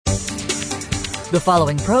The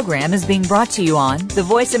following program is being brought to you on the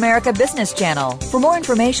Voice America Business Channel. For more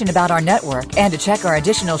information about our network and to check our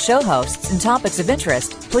additional show hosts and topics of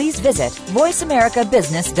interest, please visit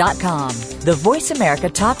voiceamericabusiness.com. The Voice America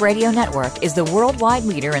Talk Radio Network is the worldwide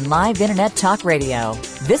leader in live Internet talk radio.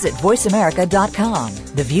 Visit voiceamerica.com.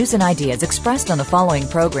 The views and ideas expressed on the following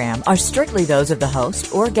program are strictly those of the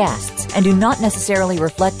host or guests and do not necessarily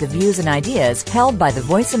reflect the views and ideas held by the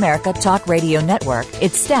Voice America Talk Radio Network,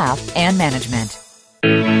 its staff, and management.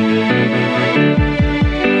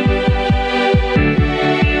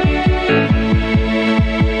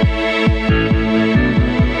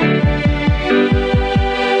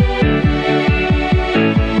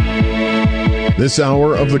 This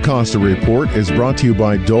hour of the Costa Report is brought to you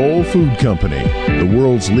by Dole Food Company, the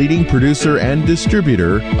world's leading producer and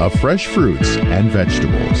distributor of fresh fruits and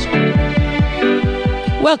vegetables.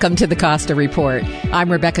 Welcome to the Costa Report.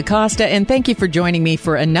 I'm Rebecca Costa, and thank you for joining me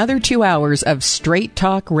for another 2 hours of Straight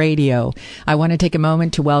Talk Radio. I want to take a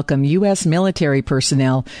moment to welcome U.S. military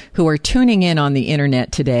personnel who are tuning in on the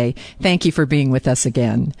Internet today. Thank you for being with us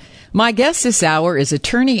again. My guest this hour is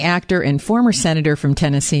attorney, actor, and former senator from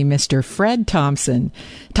Tennessee, Mr. Fred Thompson.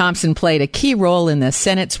 Thompson played a key role in the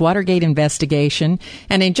Senate's Watergate investigation,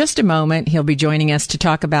 and in just a moment, he'll be joining us to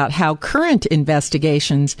talk about how current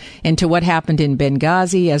investigations into what happened in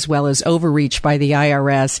Benghazi, as well as overreach by the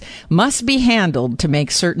IRS, must be handled to make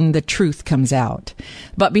certain the truth comes out.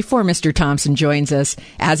 But before Mr. Thompson joins us,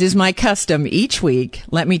 as is my custom each week,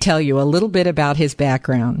 let me tell you a little bit about his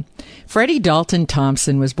background. Freddie Dalton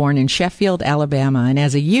Thompson was born in Sheffield, Alabama, and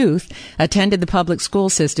as a youth attended the public school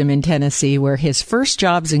system in Tennessee, where his first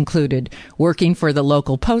jobs included working for the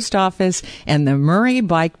local post office and the Murray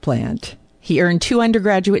Bike Plant. He earned 2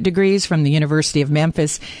 undergraduate degrees from the University of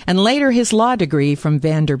Memphis and later his law degree from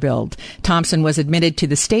Vanderbilt. Thompson was admitted to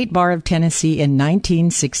the State Bar of Tennessee in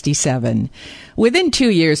 1967. Within 2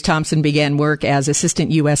 years, Thompson began work as assistant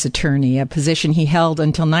U.S. attorney, a position he held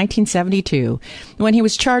until 1972, when he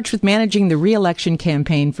was charged with managing the re-election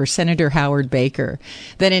campaign for Senator Howard Baker.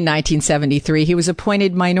 Then in 1973, he was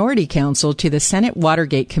appointed minority counsel to the Senate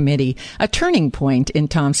Watergate Committee, a turning point in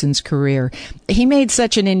Thompson's career. He made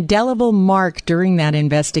such an indelible mark during that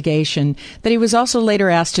investigation that he was also later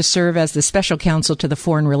asked to serve as the special counsel to the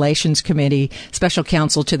Foreign Relations Committee, special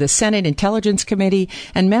counsel to the Senate Intelligence Committee,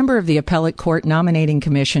 and member of the Appellate Court Nominating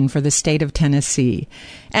Commission for the state of Tennessee.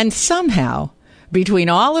 And somehow, between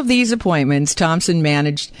all of these appointments, Thompson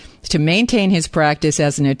managed to maintain his practice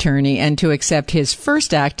as an attorney and to accept his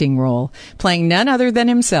first acting role, playing none other than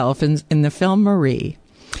himself in the film Marie.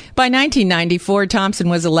 By 1994, Thompson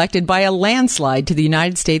was elected by a landslide to the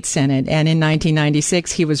United States Senate, and in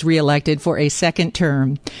 1996, he was reelected for a second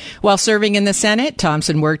term. While serving in the Senate,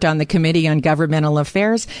 Thompson worked on the Committee on Governmental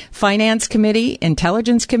Affairs, Finance Committee,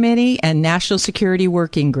 Intelligence Committee, and National Security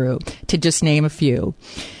Working Group, to just name a few.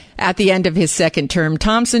 At the end of his second term,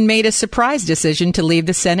 Thompson made a surprise decision to leave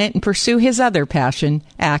the Senate and pursue his other passion,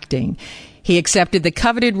 acting. He accepted the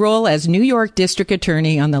coveted role as New York District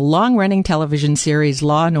Attorney on the long-running television series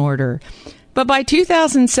Law and Order. But by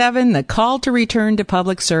 2007, the call to return to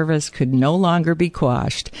public service could no longer be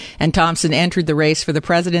quashed, and Thompson entered the race for the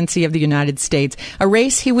presidency of the United States, a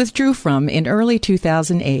race he withdrew from in early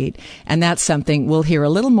 2008, and that's something we'll hear a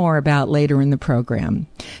little more about later in the program.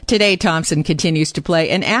 Today, Thompson continues to play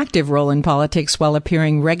an active role in politics while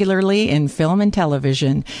appearing regularly in film and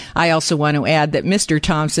television. I also want to add that Mr.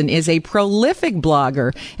 Thompson is a prolific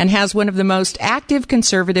blogger and has one of the most active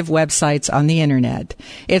conservative websites on the Internet.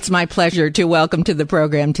 It's my pleasure to welcome to the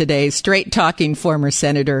program today straight-talking former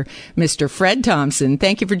Senator, Mr. Fred Thompson.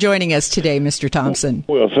 Thank you for joining us today, Mr. Thompson.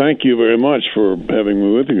 Well, thank you very much for having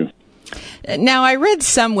me with you. Now, I read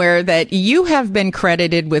somewhere that you have been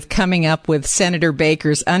credited with coming up with Senator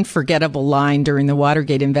Baker's unforgettable line during the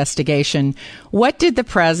Watergate investigation. What did the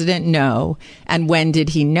president know, and when did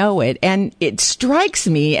he know it? And it strikes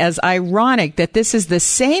me as ironic that this is the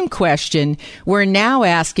same question we're now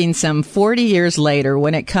asking some 40 years later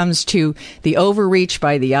when it comes to the overreach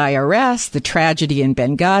by the IRS, the tragedy in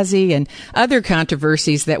Benghazi, and other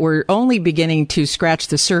controversies that we're only beginning to scratch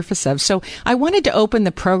the surface of. So I wanted to open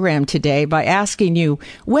the program today by asking you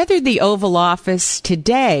whether the Oval Office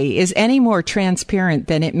today is any more transparent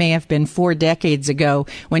than it may have been 4 decades ago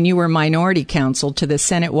when you were minority counsel to the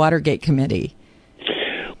Senate Watergate Committee.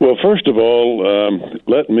 Well, first of all,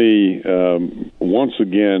 let me once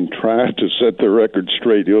again try to set the record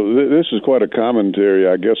straight. This is quite a commentary,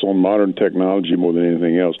 I guess, on modern technology more than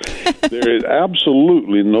anything else. There is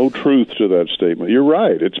absolutely no truth to that statement. You're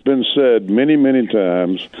right. It's been said many, many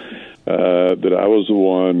times that I was the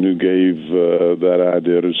one who gave that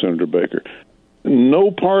idea to Senator Baker. No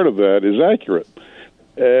part of that is accurate.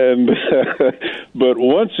 And but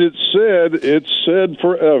once it's said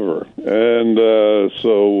forever, and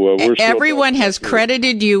so we're. Everyone has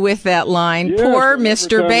credited you with that line. Yes, Poor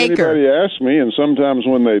Mr. Baker. Anybody asks me, and sometimes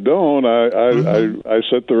when they don't, I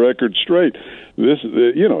set the record straight.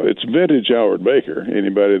 It's vintage Howard Baker.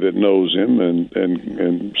 Anybody that knows him,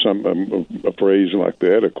 and some a phrase like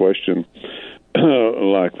that, a question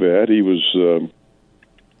like that,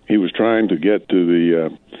 he was trying to get to the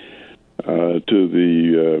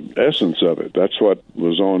essence of it. That's what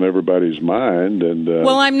was on everybody's mind. And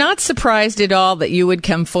well, I'm not surprised at all that you would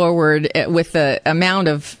come forward with the amount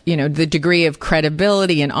of, the degree of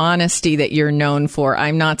credibility and honesty that you're known for.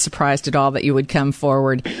 I'm not surprised at all that you would come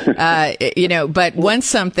forward. But once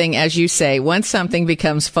something, as you say, once something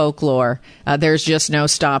becomes folklore, there's just no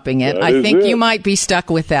stopping it. I think you might be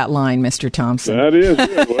stuck with that line, Mr. Thompson. That is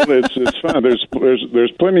it. Well, it's fine.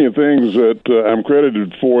 There's plenty of things that I'm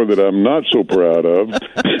credited for that I'm not so proud of.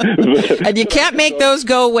 And you can't make those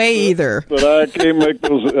go away either. But I can't make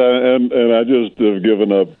those, and I just have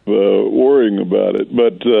given up worrying about it.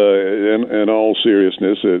 But in all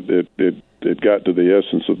seriousness, it got to the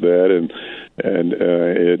essence of that, and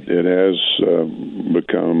it has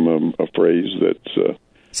become a phrase that's.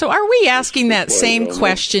 So are we asking that same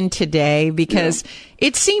question today? Because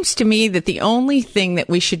it seems to me that the only thing that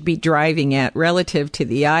we should be driving at relative to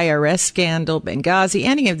the IRS scandal, Benghazi,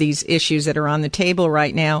 any of these issues that are on the table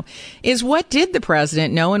right now, is what did the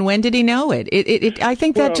president know and when did he know it? I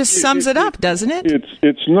think that just sums it up, doesn't it?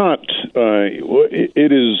 It's not.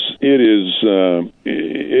 It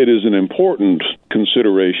is an important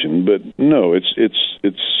consideration, but no,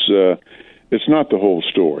 it's not the whole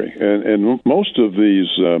story, and most of these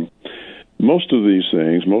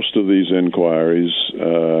things, most of these inquiries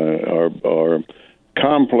are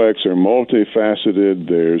complex or multifaceted.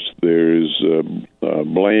 There's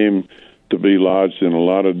blame to be lodged in a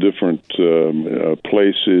lot of different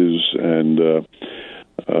places, and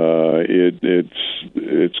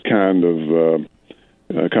it's kind of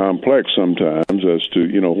complex sometimes as to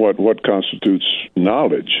what constitutes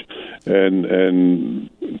knowledge, and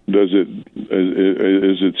is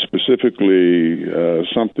it specifically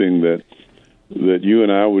something that you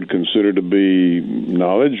and I would consider to be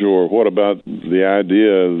knowledge, or what about the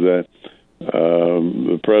idea that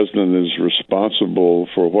the president is responsible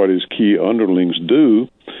for what his key underlings do,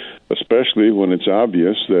 especially when it's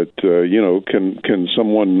obvious that can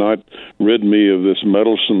someone not rid me of this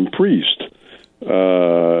meddlesome priest?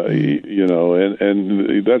 And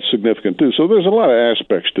that's significant too. So there's a lot of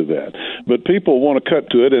aspects to that, but people want to cut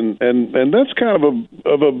to it, and that's kind of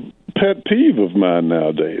a pet peeve of mine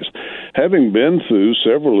nowadays. Having been through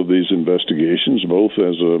several of these investigations, both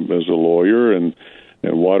as a lawyer and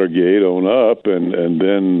Watergate on up, and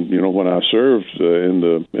then when I served in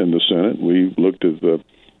the Senate, we looked at the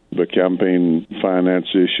campaign finance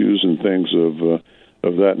issues and things of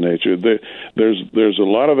that nature. There's a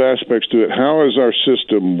lot of aspects to it. How is our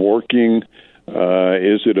system working?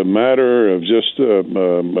 Is it a matter of just a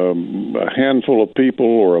handful of people,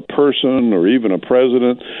 or a person, or even a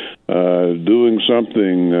president doing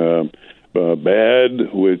something bad,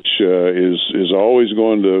 which is always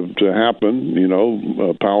going to happen?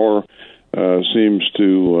 Power seems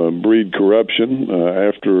to breed corruption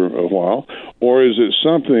after a while, or is it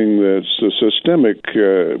something that's systemic?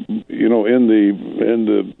 In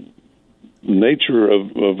the nature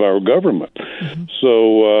of our government. Mm-hmm.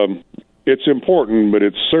 So it's important, but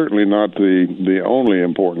it's certainly not the only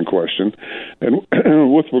important question. And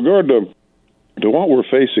with regard to what we're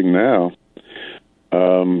facing now,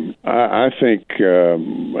 I think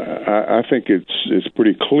it's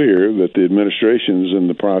pretty clear that the administration's in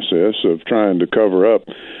the process of trying to cover up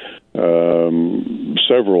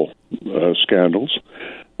several scandals.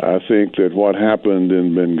 I think that what happened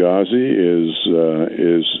in Benghazi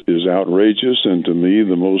is outrageous, and to me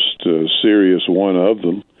the most serious one of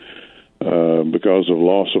them, because of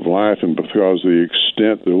loss of life and because of the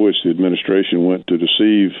extent to which the administration went to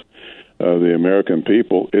deceive the American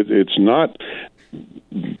people. It's not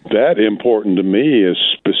that important to me as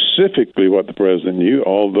specifically what the president knew,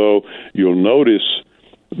 although you'll notice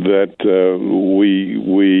that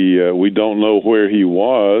we don't know where he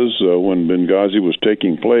was when Benghazi was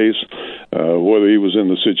taking place, whether he was in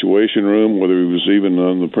the Situation Room, whether he was even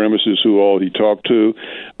on the premises, who all he talked to,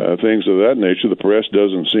 things of that nature. The press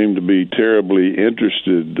doesn't seem to be terribly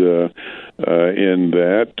interested in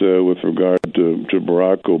that with regard to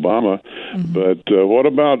Barack Obama. Mm-hmm. But what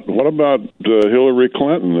about Hillary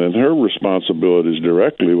Clinton and her responsibilities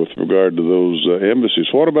directly with regard to those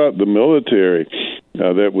embassies? What about the military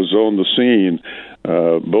that was on the scene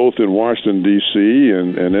both in Washington, D.C.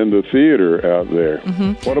 and in the theater out there.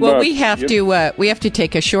 What about, well, we have to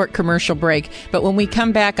take a short commercial break, but when we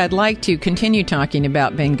come back, I'd like to continue talking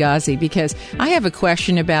about Benghazi, because I have a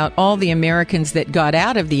question about all the Americans that got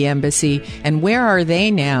out of the embassy, and where are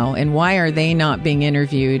they now, and why are they not being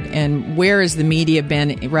interviewed, and where has the media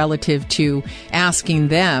been relative to asking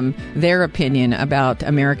them their opinion about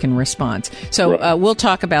American response. So we'll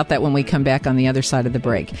talk about that when we come back on the other side of the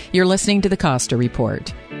break. You're listening to the Costa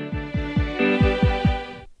Report.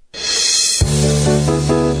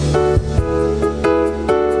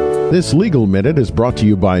 This Legal Minute is brought to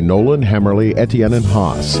you by Nolan, Hammerly, Etienne, and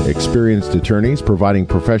Haas, experienced attorneys providing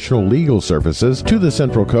professional legal services to the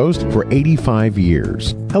Central Coast for 85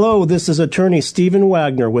 years. Hello, this is attorney Stephen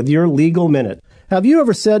Wagner with your Legal Minute. Have you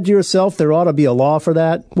ever said to yourself there ought to be a law for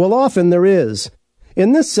that? Well, often there is.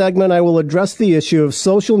 In this segment, I will address the issue of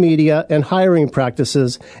social media and hiring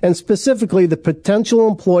practices, and specifically the potential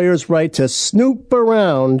employer's right to snoop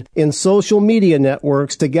around in social media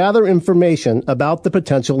networks to gather information about the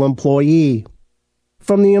potential employee.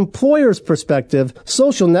 From the employer's perspective,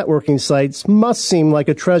 social networking sites must seem like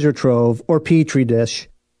a treasure trove or petri dish,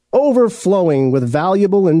 overflowing with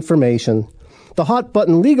valuable information. The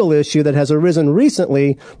hot-button legal issue that has arisen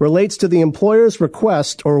recently relates to the employer's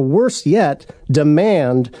request, or worse yet,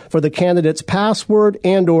 demand, for the candidate's password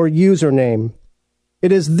and or username.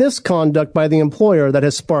 It is this conduct by the employer that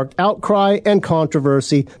has sparked outcry and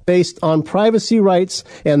controversy based on privacy rights,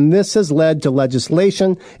 and this has led to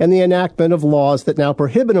legislation and the enactment of laws that now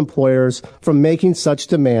prohibit employers from making such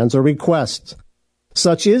demands or requests.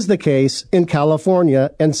 Such is the case in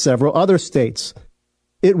California and several other states.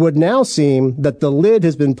 It would now seem that the lid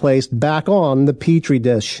has been placed back on the petri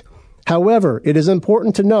dish. However, it is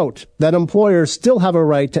important to note that employers still have a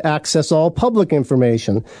right to access all public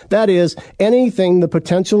information. That is, anything the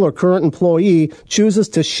potential or current employee chooses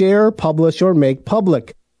to share, publish, or make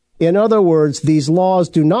public. In other words, these laws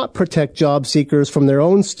do not protect job seekers from their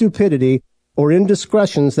own stupidity or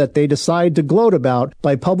indiscretions that they decide to gloat about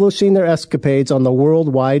by publishing their escapades on the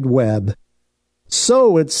World Wide Web.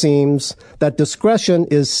 So it seems that discretion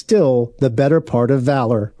is still the better part of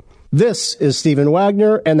valor. This is Stephen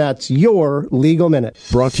Wagner, and that's your Legal Minute.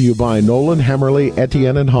 Brought to you by Nolan, Hammerly,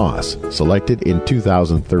 Etienne, and Haas. Selected in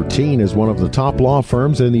 2013 as one of the top law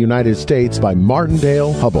firms in the United States by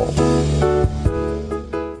Martindale Hubbell.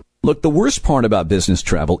 Look, the worst part about business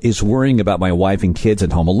travel is worrying about my wife and kids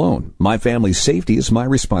at home alone. My family's safety is my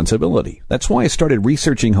responsibility. That's why I started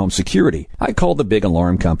researching home security. I called the big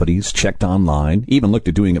alarm companies, checked online, even looked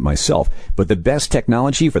at doing it myself. But the best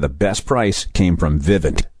technology for the best price came from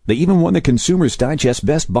Vivint. They even won the Consumer's Digest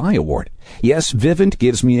Best Buy Award. Yes, Vivint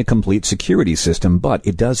gives me a complete security system, but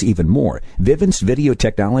it does even more. Vivint's video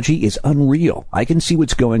technology is unreal. I can see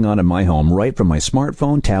what's going on in my home right from my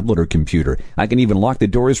smartphone, tablet, or computer. I can even lock the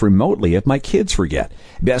doors remotely if my kids forget.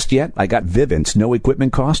 Best yet, I got Vivint's no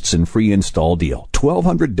equipment costs and free install deal.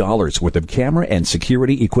 $1,200 worth of camera and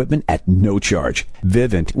security equipment at no charge.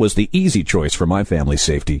 Vivint was the easy choice for my family's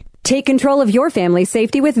safety. Take control of your family's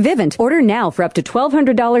safety with Vivint. Order now for up to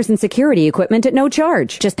 $1,200 in security equipment at no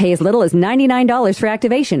charge. Just pay as little as $99 for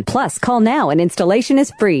activation. Plus, call now and installation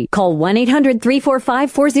is free. Call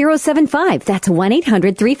 1-800-345-4075. That's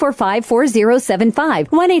 1-800-345-4075.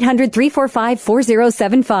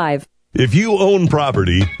 1-800-345-4075. If you own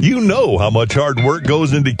property, you know how much hard work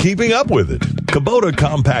goes into keeping up with it. Kubota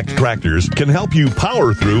compact tractors can help you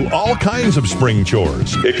power through all kinds of spring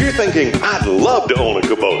chores. If you're thinking, I'd love to own a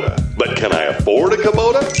Kubota, but can I afford a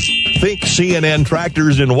Kubota? Think C&N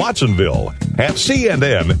Tractors in Watsonville. At C&N,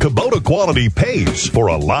 Kubota quality pays for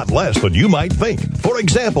a lot less than you might think. For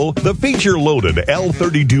example, the feature-loaded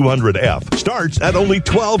L3200F starts at only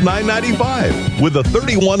 $12,995 with a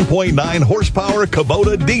 31.9 horsepower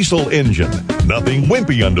Kubota diesel engine. Nothing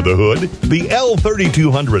wimpy under the hood. The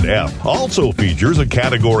L3200F also features a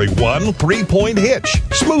Category 1 3-point hitch,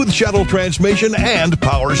 smooth shuttle transmission, and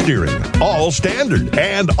power steering. All standard,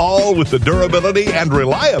 and all with the durability and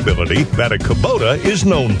reliability that a Kubota is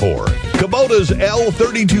known for. Kubota's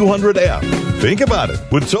L3200F. Think about it.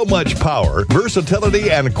 With so much power,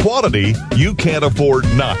 versatility, and quality, you can't afford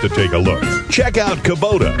not to take a look. Check out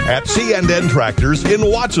Kubota at C&N Tractors in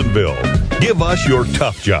Watsonville. Give us your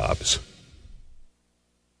tough jobs.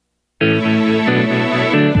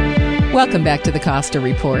 Welcome back to the Costa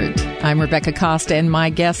Report. I'm Rebecca Costa, and my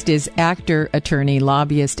guest is actor, attorney,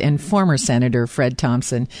 lobbyist, and former Senator Fred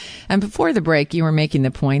Thompson. And before the break, you were making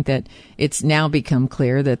the point that it's now become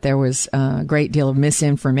clear that there was a great deal of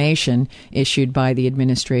misinformation issued by the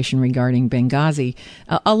administration regarding Benghazi.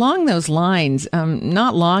 Along those lines,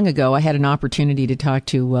 not long ago, I had an opportunity to talk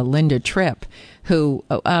to Linda Tripp, who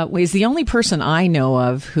is the only person I know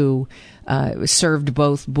of who served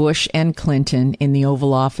both Bush and Clinton in the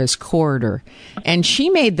Oval Office corridor. And she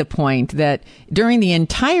made the point that during the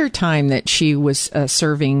entire time that she was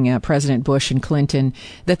serving President Bush and Clinton,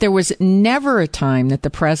 that there was never a time that the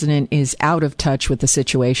president is out of touch with the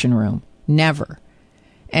Situation Room. Never.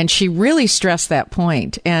 And she really stressed that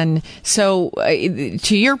point. And so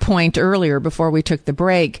to your point earlier, before we took the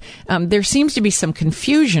break, there seems to be some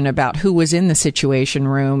confusion about who was in the Situation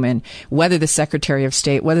Room and whether the Secretary of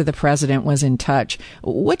State, whether the president was in touch.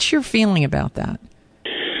 What's your feeling about that?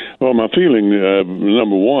 Well, my feeling,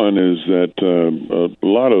 number one, is that a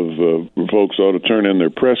lot of folks ought to turn in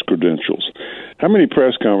their press credentials. How many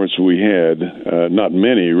press conferences we had? Not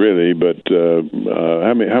many, really, but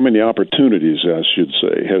how many opportunities, I should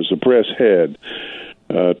say, has the press had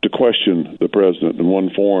to question the president in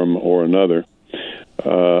one form or another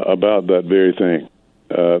about that very thing?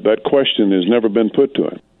 That question has never been put to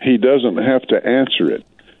him. He doesn't have to answer it.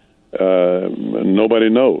 Nobody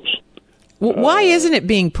knows. Why isn't it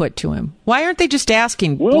being put to him? Why aren't they just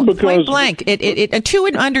asking point blank?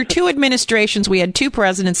 Under two administrations, we had two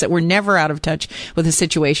presidents that were never out of touch with the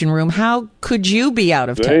Situation Room. How could you be out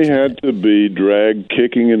of touch? They had to be dragged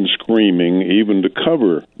kicking and screaming even to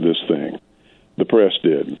cover this thing. The press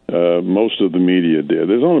did. Most of the media did.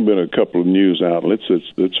 There's only been a couple of news outlets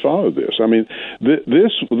that's followed this. I mean,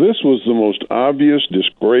 this was the most obvious,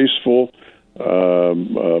 disgraceful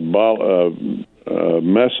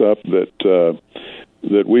mess up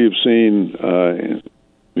that we have seen,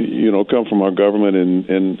 come from our government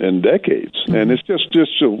in decades, and it's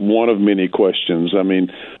just one of many questions. I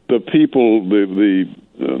mean, the people,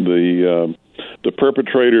 the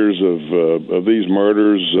perpetrators of these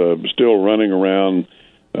murders, still running around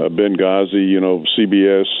Benghazi.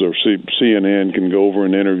 CBS or CNN can go over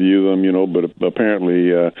and interview them, but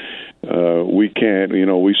apparently we can't.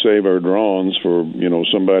 We save our drones for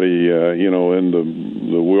somebody in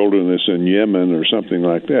the wilderness in Yemen or something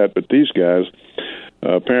like that. But these guys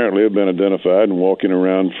apparently have been identified and walking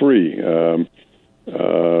around free.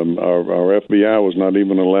 Our FBI was not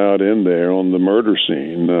even allowed in there on the murder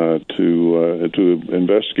scene to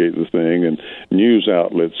investigate the thing, and news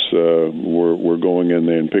outlets were going in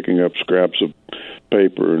there and picking up scraps of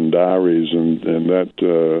paper and diaries and that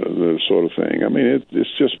the sort of thing. I mean,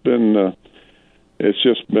 it's just been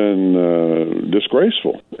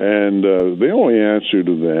disgraceful, and the only answer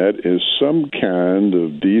to that is some kind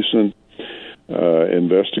of decent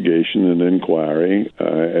investigation and inquiry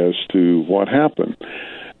as to what happened.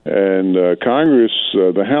 And Congress,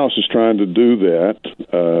 the House, is trying to do that.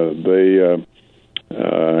 They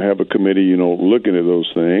have a committee, looking at those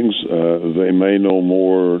things. They may know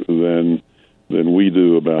more than we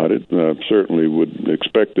do about it. Certainly would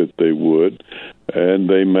expect that they would. And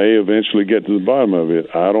they may eventually get to the bottom of it.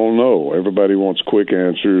 I don't know. Everybody wants quick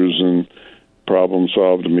answers and problem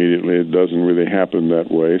solved immediately. It doesn't really happen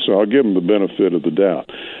that way. So I'll give them the benefit of the doubt.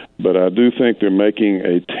 But I do think they're making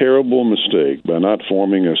a terrible mistake by not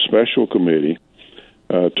forming a special committee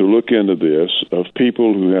to look into this, of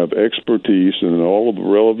people who have expertise in all of the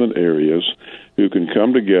relevant areas, who can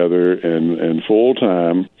come together and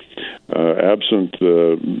full-time, absent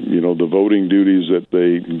the voting duties that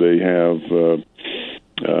they have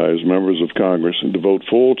as members of Congress, and devote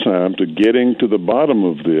full time to getting to the bottom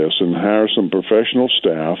of this and hire some professional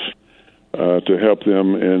staff to help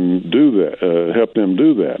them do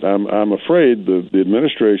that. I'm afraid the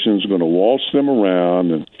administration is going to waltz them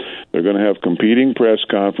around, and they're going to have competing press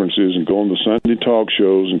conferences and go on the Sunday talk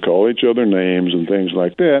shows and call each other names and things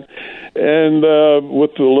like that. And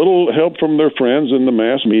with a little help from their friends in the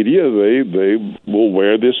mass media, they will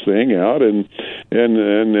wear this thing out, and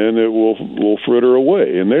it will fritter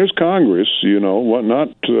away. And there's Congress,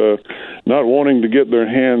 not wanting to get their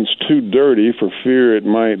hands too dirty for fear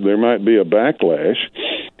there might be a backlash.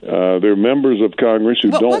 There are members of Congress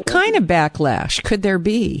who don't. What kind of backlash could there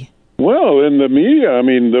be? Well, in the media, I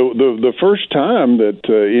mean, the first time that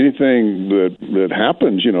anything that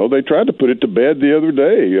happens, they tried to put it to bed the other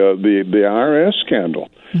day, the IRS scandal.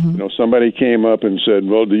 Mm-hmm. Somebody came up and said,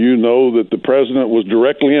 well, do you know that the president was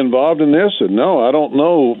directly involved in this? And no, I don't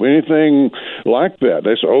know anything like that.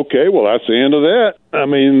 They said, okay, well, that's the end of that. I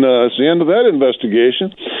mean, it's the end of that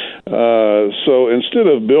investigation. So instead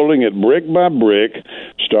of building it brick by brick,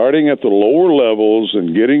 starting at the lower levels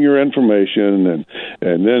and getting your information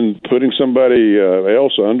and then putting somebody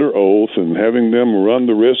else under oath and having them run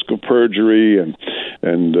the risk of perjury and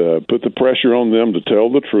put the pressure on them to tell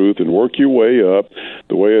the truth and work your way up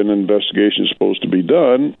the way an investigation is supposed to be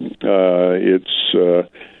done,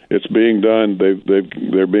 it's being done.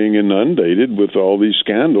 They're being inundated with all these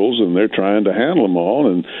scandals, and they're trying to handle them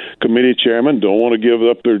all. And committee chairmen don't want to give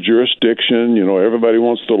up their jurisdiction. Everybody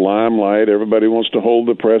wants the limelight. Everybody wants to hold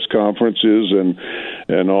the press conferences and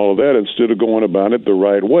all of that instead of going about it the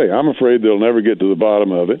right way. I'm afraid they'll never get to the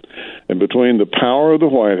bottom of it. And between the power of the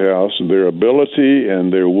White House, their ability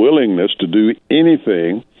and their willingness to do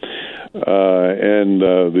anything, and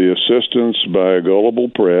the assistance by a gullible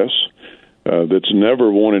press that's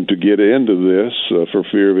never wanted to get into this for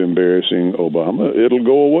fear of embarrassing Obama, it'll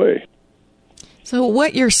go away. So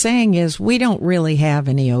what you're saying is we don't really have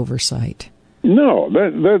any oversight. No,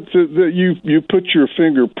 you put your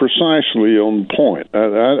finger precisely on the point.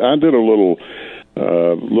 I did a little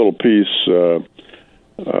piece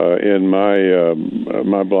in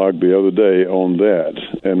my blog the other day on that,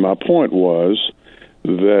 and my point was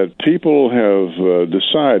that people have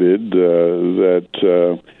decided that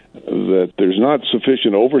there's not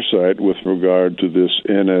sufficient oversight with regard to this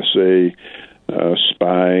NSA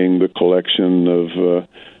spying, the collection of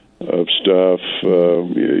stuff,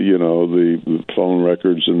 the phone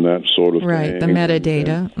records and that sort of thing. Right, the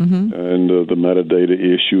metadata. And the metadata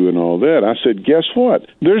issue and all that. I said, guess what?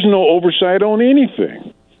 There's no oversight on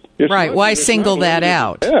anything. Right, why single that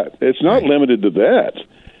out? It's not limited to that.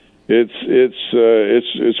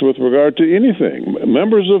 It's with regard to anything.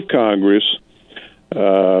 Members of Congress,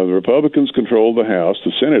 the Republicans control the House.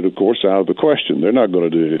 The Senate, of course, out of the question. They're not going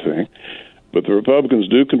to do anything. But the Republicans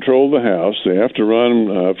do control the House. They have to run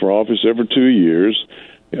for office every 2 years.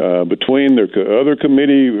 Between their other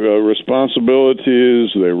committee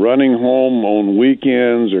responsibilities, they're running home on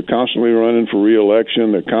weekends. They're constantly running for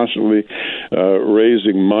re-election. They're constantly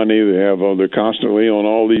raising money. They're constantly on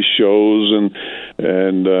all these shows and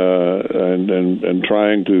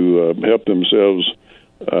trying to help themselves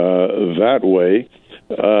that way.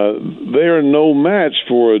 They are no match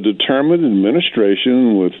for a determined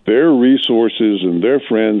administration with their resources and their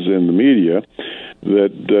friends in the media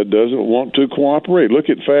that doesn't want to cooperate. Look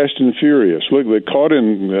at Fast and Furious. Look, they caught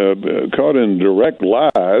in direct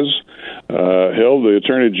lies, held the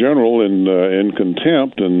Attorney General in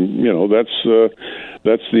contempt, and that's the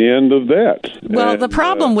end of that. Well, the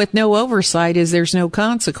problem with no oversight is there's no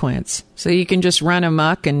consequence, so you can just run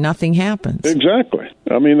amok and nothing happens. Exactly.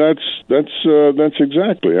 I mean, that's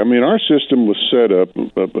exactly. I mean, our system was set up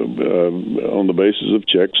on the basis of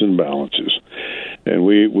checks and balances, and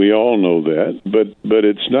we all know that. But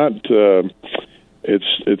it's not.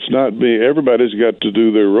 It's not being. Everybody's got to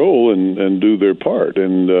do their role and do their part,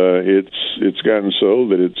 and it's gotten so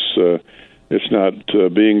that it's not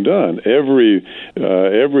being done. Every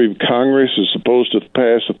Congress is supposed to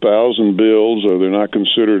pass 1,000 bills, or they're not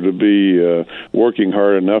considered to be working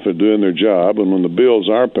hard enough at doing their job. And when the bills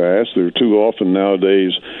are passed, they're too often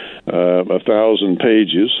nowadays 1,000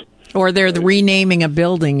 pages. Or they're renaming a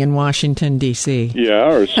building in Washington, D.C. Yeah,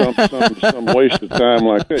 or some waste of time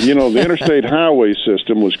like that. The interstate highway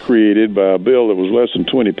system was created by a bill that was less than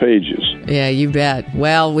 20 pages. Yeah, you bet.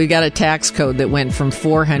 Well, we got a tax code that went from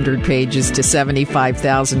 400 pages to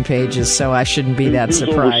 75,000 pages, so I shouldn't be that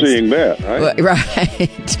surprised. Who's overseeing that, right?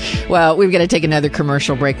 Right. Well, we've got to take another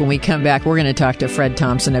commercial break. When we come back, we're going to talk to Fred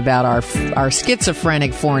Thompson about our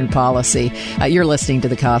schizophrenic foreign policy. You're listening to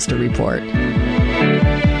the Costa Report.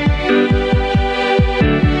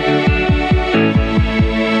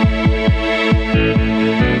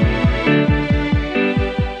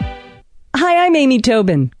 Hi, I'm Amy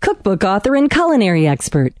Tobin, cookbook author and culinary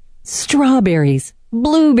expert. Strawberries,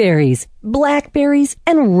 blueberries, blackberries,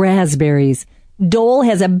 and raspberries. Dole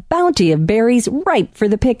has a bounty of berries ripe for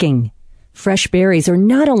the picking. Fresh berries are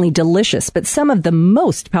not only delicious, but some of the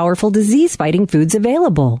most powerful disease-fighting foods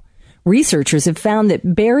available. Researchers have found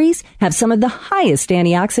that berries have some of the highest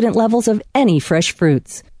antioxidant levels of any fresh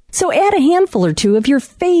fruits. So add a handful or two of your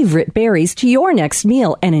favorite berries to your next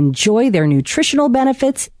meal and enjoy their nutritional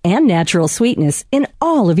benefits and natural sweetness in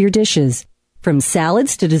all of your dishes, from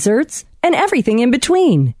salads to desserts and everything in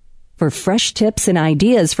between. For fresh tips and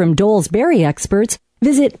ideas from Dole's berry experts,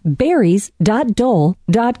 visit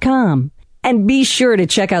berries.dole.com. And be sure to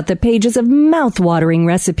check out the pages of mouth-watering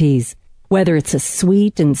recipes. Whether it's a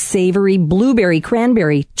sweet and savory blueberry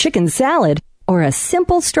cranberry chicken salad or a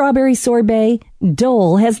simple strawberry sorbet,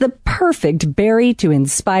 Dole has the perfect berry to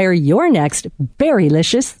inspire your next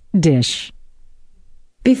berrylicious dish.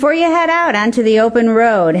 Before you head out onto the open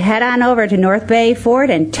road, head on over to North Bay Ford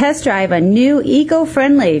and test drive a new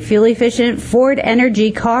eco-friendly, fuel-efficient Ford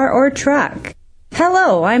Energy car or truck.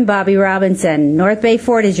 Hello, I'm Bobby Robinson. North Bay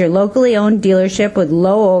Ford is your locally owned dealership with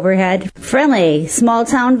low overhead, friendly,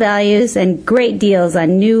 small-town values, and great deals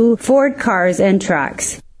on new Ford cars and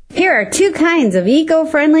trucks. Here are two kinds of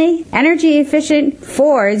eco-friendly, energy-efficient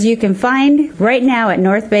Fords you can find right now at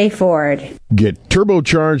North Bay Ford. Get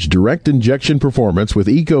turbocharged direct injection performance with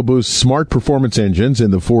EcoBoost smart performance engines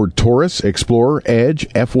in the Ford Taurus, Explorer, Edge,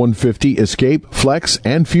 F-150, Escape, Flex,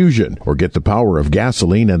 and Fusion. Or get the power of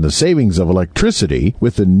gasoline and the savings of electricity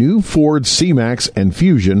with the new Ford C-Max and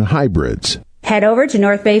Fusion hybrids. Head over to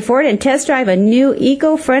North Bay Ford and test drive a new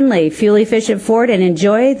eco-friendly, fuel-efficient Ford and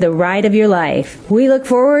enjoy the ride of your life. We look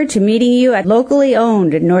forward to meeting you at locally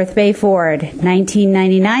owned North Bay Ford,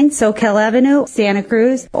 1999 Soquel Avenue, Santa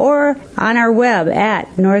Cruz, or on our web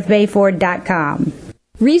at northbayford.com.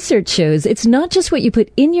 Research shows it's not just what you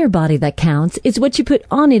put in your body that counts, it's what you put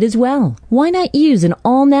on it as well. Why not use an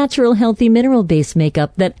all-natural, healthy, mineral-based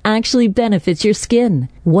makeup that actually benefits your skin?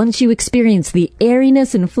 Once you experience the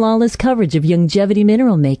airiness and flawless coverage of Youngevity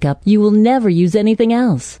mineral makeup, you will never use anything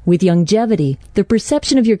else. With Youngevity, the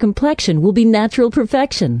perception of your complexion will be natural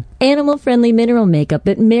perfection. Animal-friendly mineral makeup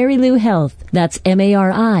at Mary Lou Health. That's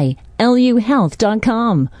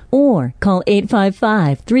MARILUhealth.com. Or call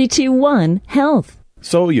 855-321-HEALTH.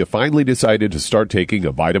 So you finally decided to start taking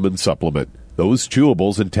a vitamin supplement. Those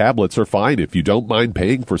chewables and tablets are fine if you don't mind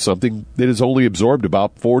paying for something that is only absorbed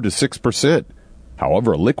about 4 to 6%.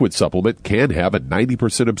 However, a liquid supplement can have a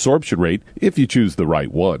 90% absorption rate if you choose the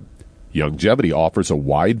right one. Youngevity offers a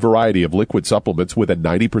wide variety of liquid supplements with a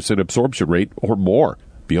 90% absorption rate or more.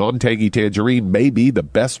 Beyond Tangy Tangerine may be the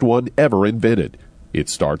best one ever invented. It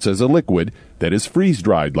starts as a liquid that is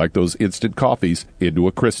freeze-dried like those instant coffees into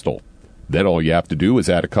a crystal. Then all you have to do is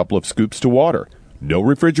add a couple of scoops to water. No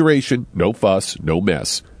refrigeration, no fuss, no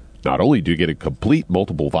mess. Not only do you get a complete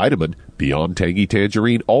multiple vitamin, Beyond Tangy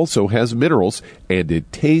Tangerine also has minerals, and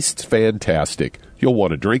it tastes fantastic. You'll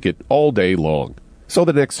want to drink it all day long. So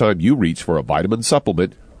the next time you reach for a vitamin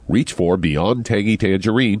supplement, reach for Beyond Tangy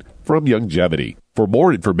Tangerine from Youngevity. For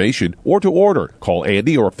more information or to order, call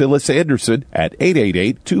Andy or Phyllis Anderson at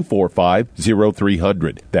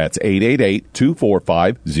 888-245-0300. That's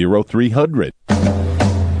 888-245-0300.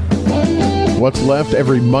 What's left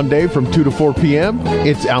every Monday from 2 to 4 p.m.?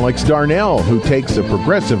 It's Alex Darnell, who takes a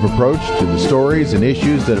progressive approach to the stories and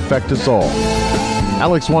issues that affect us all.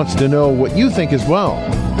 Alex wants to know what you think as well.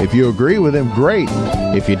 If you agree with him, great.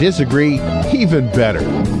 If you disagree, even better.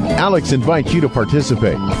 Alex invites you to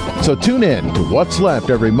participate. So tune in to What's Left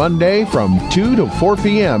every Monday from 2 to 4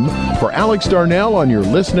 p.m. for Alex Darnell on your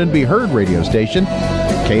Listen and Be Heard radio station,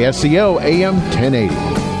 KSCO AM 1080.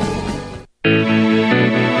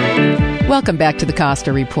 Welcome back to the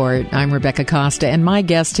Costa Report. I'm Rebecca Costa, and my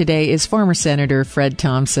guest today is former Senator Fred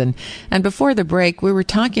Thompson. And before the break, we were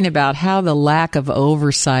talking about how the lack of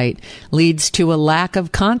oversight leads to a lack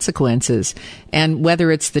of consequences. And whether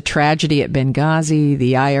it's the tragedy at Benghazi,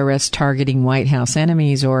 the IRS targeting White House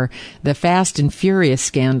enemies, or the Fast and Furious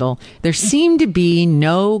scandal, there seem to be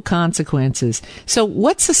no consequences. So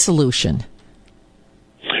what's the solution?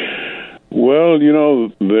 Well, you know,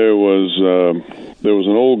 there was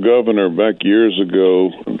an old governor back years ago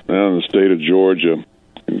down in the state of Georgia,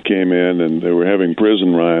 and came in and they were having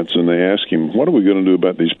prison riots, and they asked him, "What are we going to do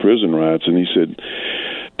about these prison riots?" And he said,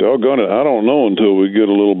 "Doggone it, I don't know until we get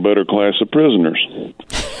a little better class of prisoners."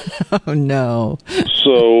 Oh, no.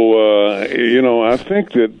 So, you know, I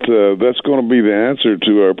think that that's going to be the answer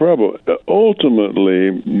to our problem.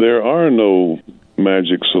 Ultimately, there are no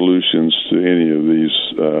magic solutions to any of these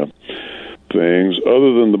things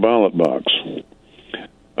other than the ballot box.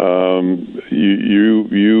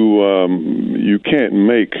 You can't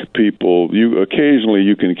make people. Occasionally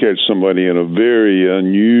you can catch somebody in a very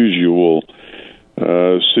unusual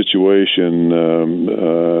situation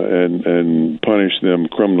and punish them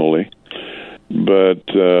criminally, but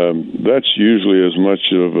that's usually as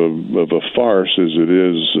much of a farce as it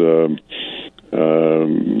is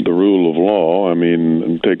the rule of law. I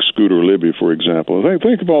mean, take Scooter Libby, for example.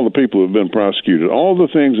 Think of all the people who have been prosecuted, all the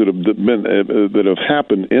things that have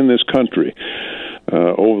happened in this country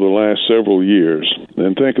over the last several years,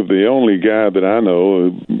 and think of the only guy that I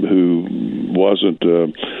know who wasn't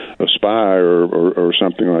a spy or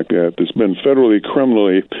something like that that's been federally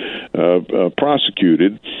criminally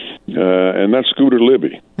prosecuted, and that's Scooter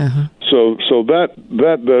Libby. Uh-huh. So that's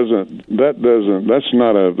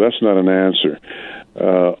not an answer.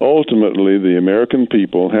 Ultimately, the American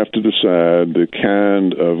people have to decide the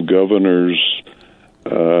kind of governors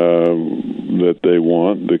that they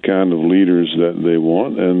want, the kind of leaders that they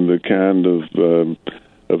want, and the kind of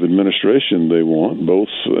administration they want, both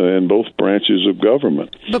in both branches of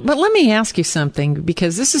government. But let me ask you something,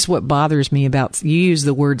 because this is what bothers me about, you use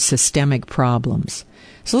the word systemic problems.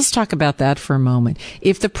 So let's talk about that for a moment.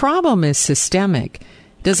 If the problem is systemic,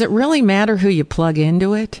 Does it really matter who you plug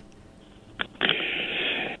into it?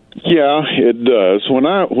 Yeah, it does. When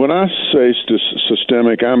I say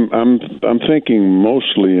systemic, I'm thinking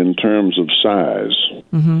mostly in terms of size.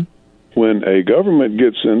 Mm-hmm. When a government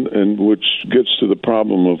gets in, and which gets to the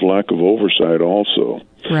problem of lack of oversight also.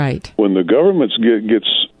 Right. When the government gets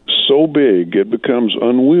so big, it becomes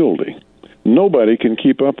unwieldy. Nobody can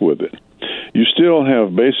keep up with it. You still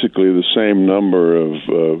have basically the same number of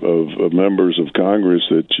members of Congress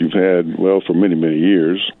that you've had, well, for many, many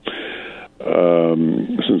years,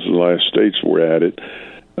 since the last states were at it.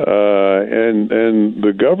 And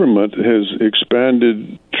the government has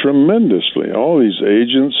expanded tremendously. All these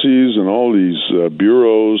agencies and all these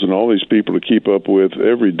bureaus and all these people to keep up with.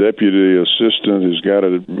 Every deputy assistant has got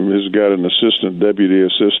an assistant deputy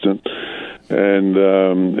assistant, and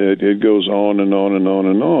it goes on and on and on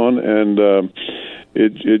and on, and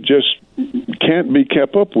it just can't be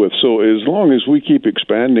kept up with. So as long as we keep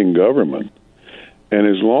expanding government, and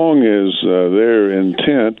as long as they're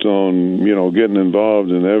intent on, getting involved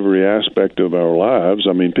in every aspect of our lives,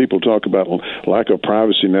 I mean, people talk about lack of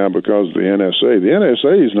privacy now because of the NSA. The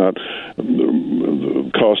NSA is not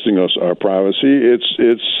costing us our privacy. It's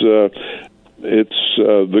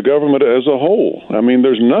the government as a whole. I mean,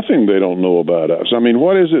 there's nothing they don't know about us. I mean,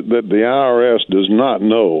 what is it that the IRS does not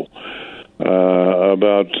know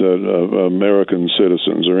about American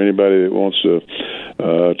citizens or anybody that wants to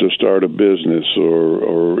start a business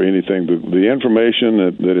or anything? The information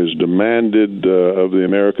that is demanded of the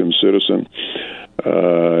American citizen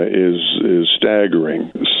is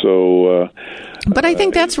staggering. So, but I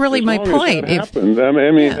think that's really my point. If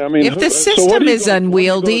the so system is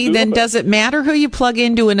unwieldy, then does it matter who you plug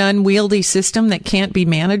into an unwieldy system that can't be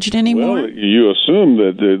managed anymore? Well, you assume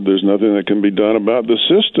that there's nothing that can be done about the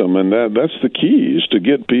system, and that's the key, is to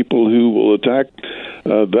get people who will attack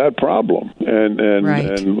that problem and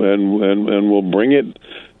will bring it,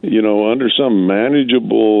 under some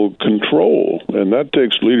manageable control. And that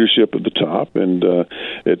takes leadership at the top, and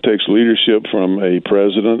it takes leadership from a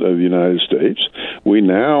president of the United States. We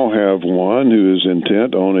now have one who is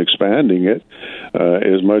intent on expanding it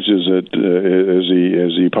as much as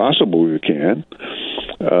he possibly can.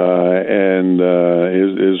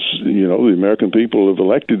 The American people have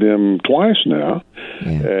elected him twice now,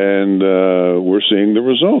 and we're seeing the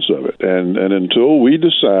results of it. And until we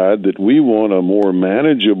decide that we want a more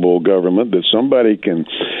manageable government that somebody can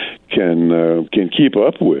keep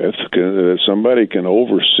up with, that somebody can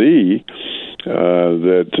oversee,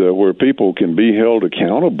 where people can be held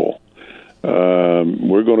accountable,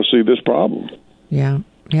 we're going to see this problem. Yeah.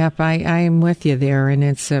 Yep, I am with you there, and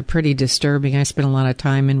it's pretty disturbing. I spent a lot of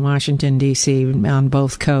time in Washington, D.C. on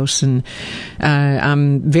both coasts, and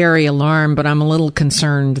I'm very alarmed, but I'm a little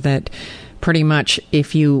concerned that pretty much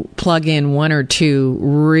if you plug in one or two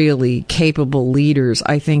really capable leaders,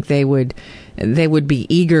 I think they would be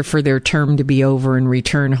eager for their term to be over and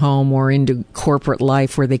return home or into corporate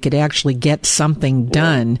life where they could actually get something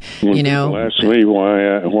done. When people ask me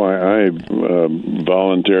why I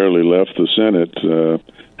voluntarily left the Senate.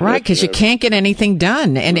 Right, because you can't get anything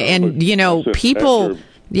done, people.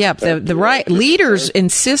 Yeah, the right leaders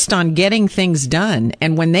insist on getting things done,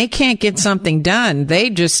 and when they can't get something done, they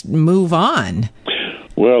just move on.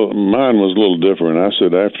 Well, mine was a little different. I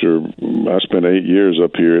said after I spent 8 years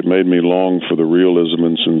up here, it made me long for the realism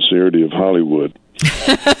and sincerity of Hollywood.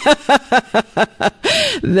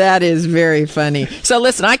 That is very funny. So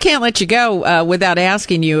listen, I can't let you go without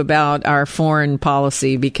asking you about our foreign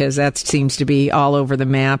policy, because that seems to be all over the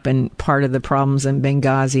map, and part of the problems in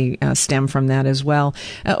Benghazi stem from that as well.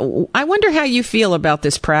 I wonder how you feel about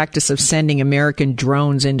this practice of sending American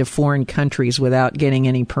drones into foreign countries without getting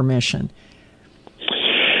any permission.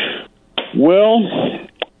 Well,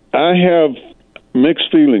 I have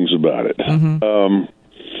mixed feelings about it. Mm-hmm.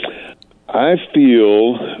 I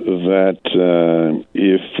feel that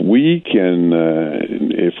if we can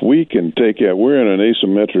take out, we're in an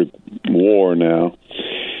asymmetric war now,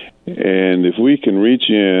 and if we can reach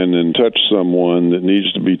in and touch someone that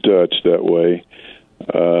needs to be touched that way,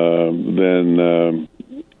 then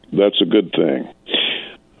that's a good thing.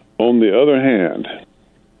 On the other hand,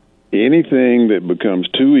 anything that becomes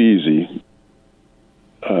too easy,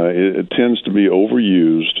 it tends to be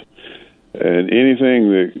overused. And anything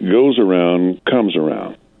that goes around comes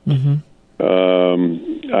around. Mm-hmm.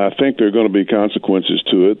 I think there are going to be consequences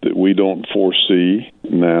to it that we don't foresee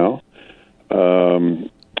now.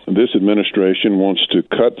 this administration wants to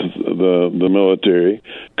cut the military,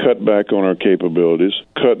 cut back on our capabilities,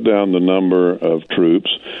 cut down the number of troops,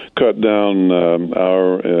 cut down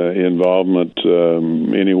our involvement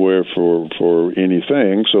anywhere for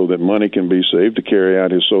anything, so that money can be saved to carry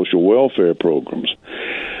out his social welfare programs.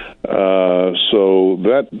 So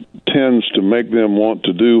that tends to make them want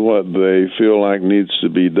to do what they feel like needs to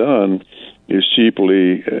be done as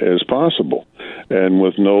cheaply as possible, and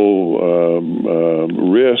with no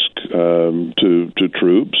risk to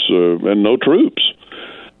troops and no troops,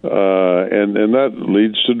 and that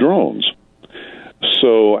leads to drones.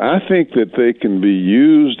 So I think that they can be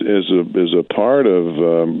used as a part of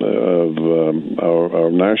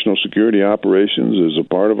our national security operations, as a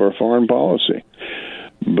part of our foreign policy.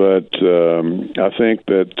 But I think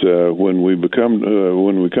that when we come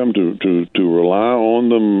to rely on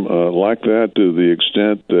them like that, to the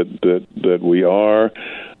extent that we are,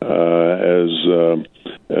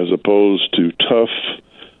 as opposed to tough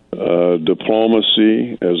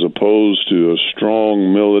diplomacy, as opposed to a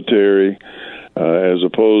strong military, as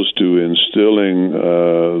opposed to instilling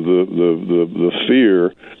the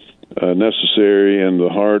fear necessary in the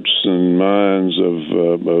hearts and minds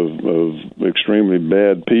of extremely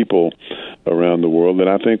bad people around the world, then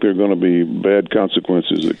I think there are going to be bad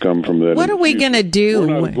consequences that come from that. What are we going to do?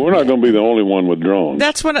 We're not going to be the only one with drones.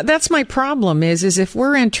 That's my problem is if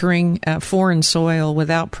we're entering foreign soil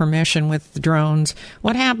without permission with drones,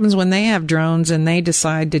 what happens when they have drones and they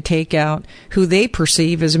decide to take out who they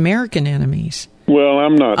perceive as American enemies? Well,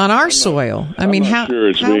 I'm not on our soil. I mean, how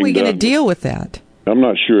are we going to deal with that? I'm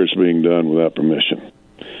not sure it's being done without permission.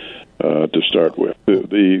 To start with,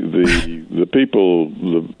 the people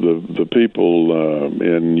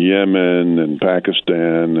in Yemen and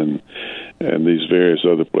Pakistan and these various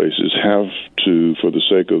other places have to, for the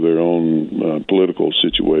sake of their own political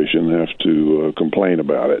situation, have to complain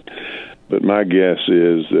about it. But my guess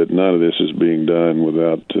is that none of this is being done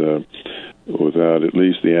without at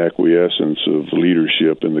least the acquiescence of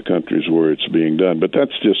leadership in the countries where it's being done. But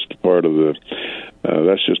that's just part of the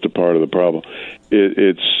problem.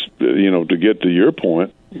 It's to get to your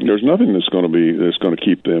point, there's nothing that's going to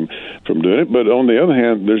keep them from doing it. But on the other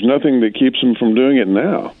hand, there's nothing that keeps them from doing it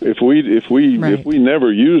now. If we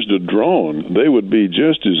never used a drone, they would be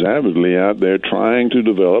just as avidly out there trying to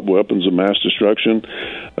develop weapons of mass destruction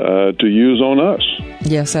to use on us.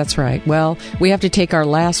 Yes, that's right. Well, we have to take our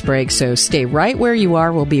last break, so stay right where you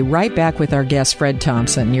are. We'll be right back with our guest, Fred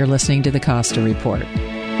Thompson. You're listening to the Costa Report.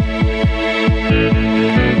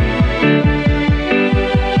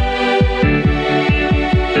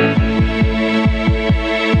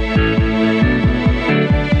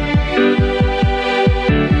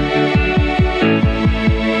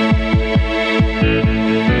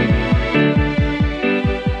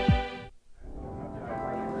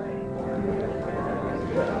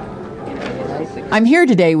 I'm here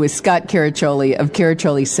today with Scott Caraccioli of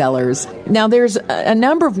Caraccioli Cellars. Now, there's a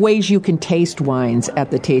number of ways you can taste wines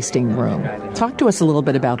at the tasting room. Talk to us a little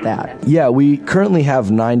bit about that. Yeah, we currently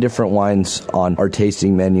have 9 different wines on our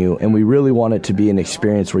tasting menu, and we really want it to be an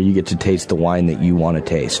experience where you get to taste the wine that you want to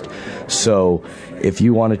taste. So if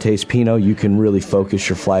you want to taste Pinot, you can really focus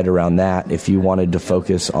your flight around that. If you wanted to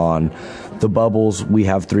focus on the bubbles, we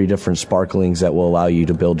have 3 different sparklings that will allow you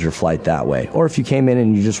to build your flight that way. Or if you came in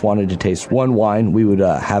and you just wanted to taste one wine, we would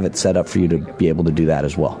have it set up for you to be able to do that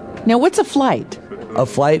as well. Now, what's a flight? A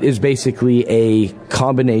flight is basically a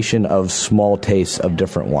combination of small tastes of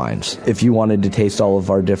different wines. If you wanted to taste all of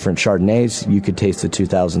our different Chardonnays, you could taste the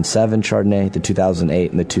 2007 Chardonnay, the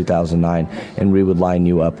 2008, and the 2009, and we would line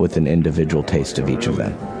you up with an individual taste of each of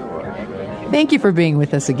them. Thank you for being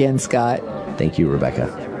with us again, Scott. Thank you,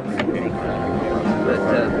 Rebecca.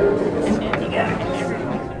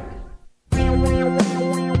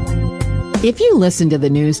 If you listen to the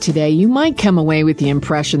news today, you might come away with the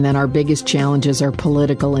impression that our biggest challenges are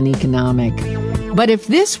political and economic. But if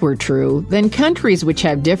this were true, then countries which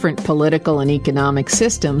have different political and economic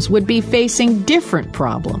systems would be facing different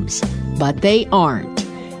problems. But they aren't.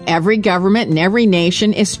 Every government and every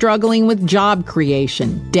nation is struggling with job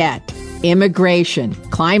creation, debt, immigration,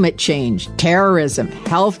 climate change, terrorism,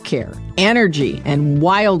 healthcare, energy, and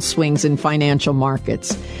wild swings in financial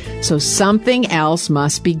markets. So something else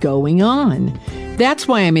must be going on. That's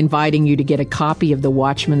why I'm inviting you to get a copy of The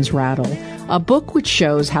Watchman's Rattle, a book which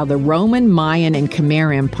shows how the Roman, Mayan, and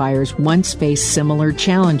Khmer empires once faced similar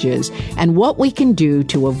challenges and what we can do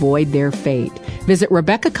to avoid their fate. Visit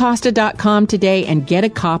RebeccaCosta.com today and get a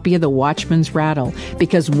copy of The Watchman's Rattle,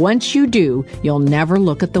 because once you do, you'll never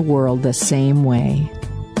look at the world the same way.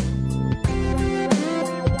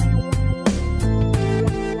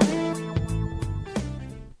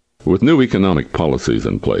 With new economic policies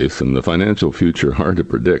in place and the financial future hard to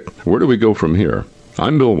predict, where do we go from here?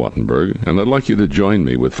 I'm Bill Wattenberg, and I'd like you to join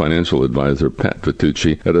me with financial advisor Pat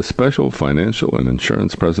Vitucci at a special financial and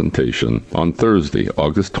insurance presentation on Thursday,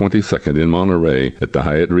 August 22nd in Monterey at the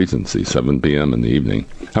Hyatt Regency, 7 p.m. in the evening.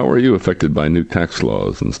 How are you affected by new tax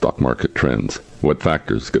laws and stock market trends? What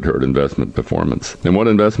factors could hurt investment performance? And what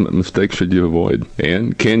investment mistakes should you avoid?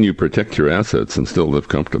 And can you protect your assets and still live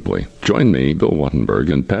comfortably? Join me, Bill Wattenberg,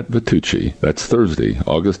 and Pat Vitucci. That's Thursday,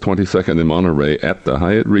 August 22nd in Monterey at the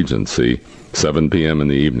Hyatt Regency, 7 p.m. in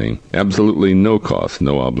the evening. Absolutely no cost,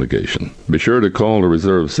 no obligation. Be sure to call to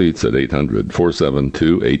reserve seats at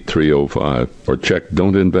 800-472-8305 or check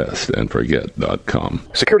don'tinvestandforget.com.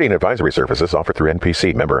 Security and advisory services offered through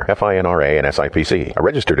NPC, member FINRA and SIPC. A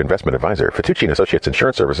registered investment advisor. Fitucci & Associates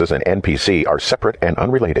Insurance Services and NPC are separate and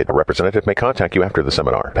unrelated. A representative may contact you after the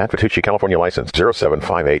seminar. Pat Vitucci, California license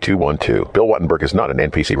 0758212. Bill Wattenberg is not an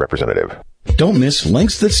NPC representative. Don't miss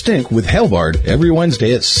Links That Stink with Hellbard every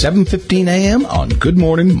Wednesday at 7:15 a.m. on Good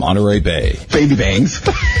Morning Monterey Bay. Baby bangs.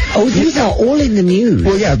 Oh, these are all in the news.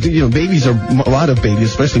 Well, yeah, babies are, a lot of babies,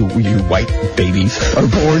 especially you white babies, are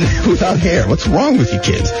born without hair. What's wrong with you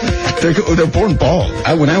kids? They're born bald.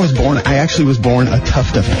 When I was born, I actually was born a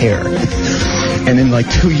tuft of hair. And in like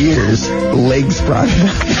 2 years, legs sprouted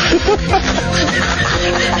up.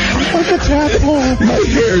 Like a tadpole. My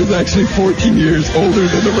hair is actually 14 years older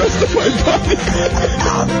than the rest of my body.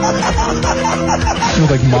 It was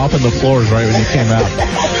like mopping the floors right when you came out.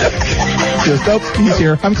 Just, oh, he's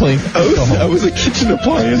here. I'm clean. I was a kitchen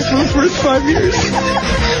appliance for the first 5 years.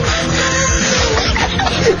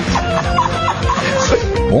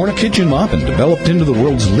 Born a kitchen mop and developed into the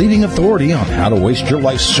world's leading authority on how to waste your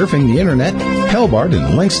life surfing the internet, Hellbard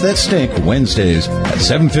and Links That Stink Wednesdays at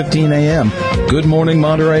 7:15 a.m. Good Morning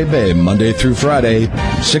Monterey Bay, Monday through Friday,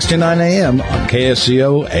 6 to 9 a.m. on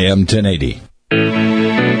KSCO AM 1080.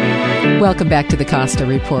 Welcome back to the Costa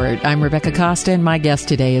Report. I'm Rebecca Costa, and my guest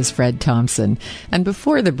today is Fred Thompson. And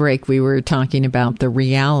before the break, we were talking about the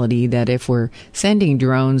reality that if we're sending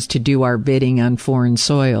drones to do our bidding on foreign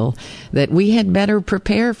soil, that we had better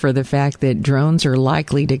prepare for the fact that drones are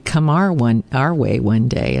likely to come our way one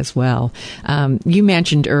day as well. You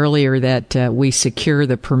mentioned earlier that we secure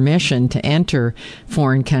the permission to enter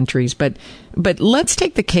foreign countries, but let's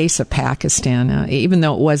take the case of Pakistan. Even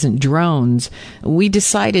though it wasn't drones, we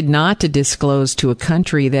decided not to disclose to a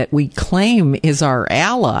country that we claim is our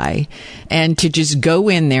ally and to just go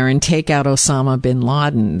in there and take out Osama bin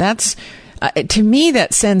Laden. That's, to me,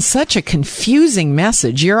 that sends such a confusing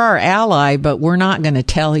message. You're our ally, but we're not going to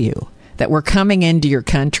tell you that we're coming into your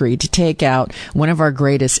country to take out one of our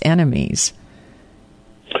greatest enemies.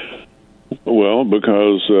 Well,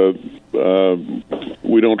 because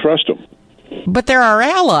we don't trust them. But they're our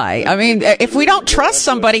ally. I mean, if we don't trust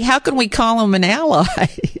somebody, how can we call them an ally?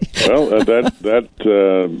 Well, that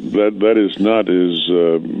is not as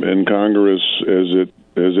incongruous as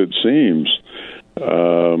it seems.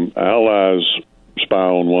 Allies spy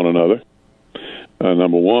on one another.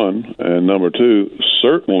 Number one, and number two,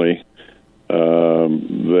 certainly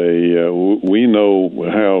we know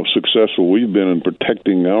how successful we've been in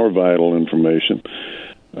protecting our vital information.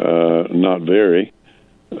 Not very.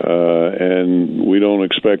 And we don't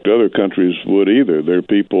expect other countries would either. There are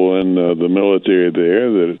people in the military there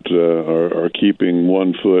that are keeping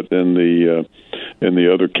one foot in the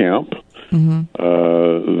other camp. Mm-hmm.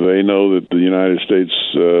 They know that the United States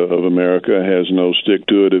of America has no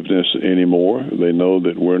stick-to-itiveness anymore. They know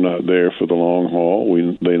that we're not there for the long haul.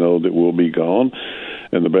 They know that we'll be gone,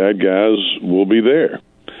 and the bad guys will be there.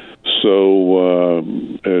 So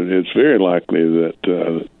it's very likely that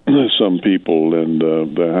some people in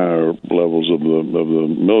the higher levels of the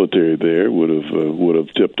military there would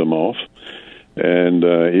have tipped them off. And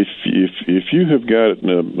if you have got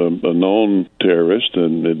a known terrorist,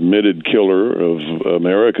 an admitted killer of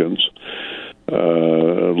Americans,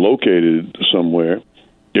 located somewhere,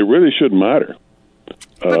 it really shouldn't matter.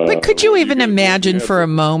 But could you even imagine for a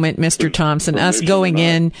moment, Mr. Thompson, us going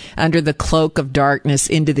in under the cloak of darkness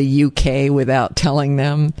into the UK without telling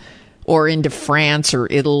them, or into France or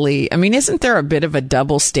Italy? I mean, isn't there a bit of a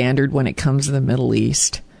double standard when it comes to the Middle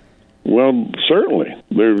East? Well, certainly.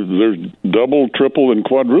 There's double, triple, and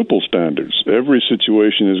quadruple standards. Every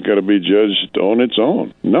situation has got to be judged on its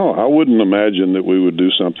own. No, I wouldn't imagine that we would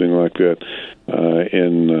do something like that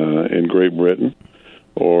in Great Britain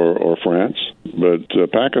or France. But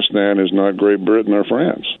Pakistan is not Great Britain or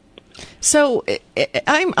France. So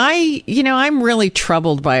I'm really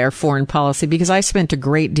troubled by our foreign policy because I spent a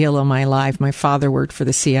great deal of my life. My father worked for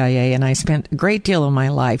the CIA, and I spent a great deal of my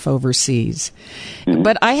life overseas.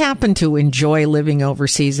 But I happen to enjoy living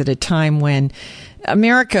overseas at a time when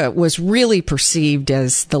America was really perceived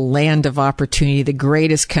as the land of opportunity, the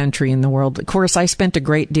greatest country in the world. Of course, I spent a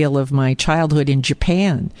great deal of my childhood in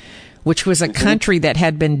Japan, which was a country that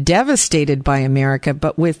had been devastated by America,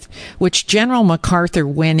 but with which General MacArthur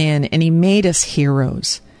went in and he made us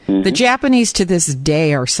heroes. The Japanese to this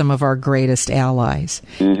day are some of our greatest allies.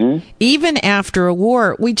 Even after a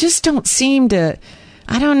war, we just don't seem to,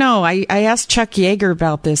 I don't know, I asked Chuck Yeager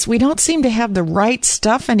about this. We don't seem to have the right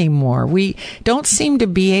stuff anymore. We don't seem to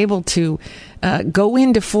be able to go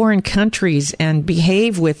into foreign countries and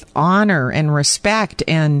behave with honor and respect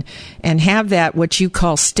and have that what you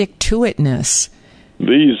call stick-to-itness.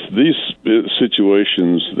 These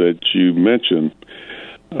situations that you mentioned,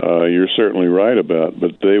 you're certainly right about,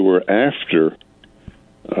 but they were after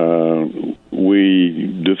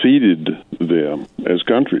we defeated them as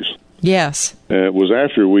countries. Yes. It was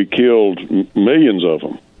after we killed millions of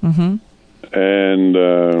them. And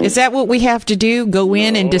is that what we have to do? Go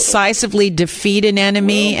in and decisively defeat an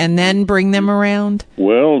enemy and then bring them around?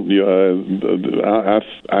 Well, I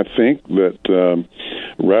think that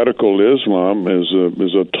radical Islam is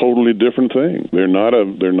a totally different thing. They're not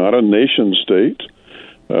a nation state,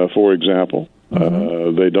 for example.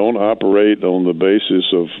 They don't operate on the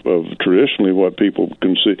basis of traditionally what people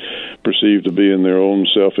perceive to be in their own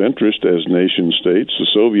self-interest as nation states. The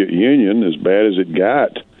Soviet Union, as bad as it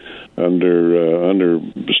got under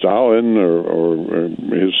Stalin or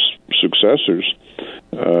his successors,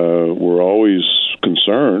 were always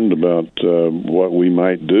concerned about what we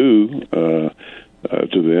might do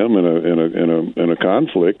to them in a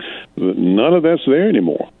conflict. None of that's there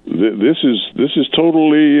anymore. This is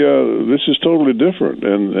totally different,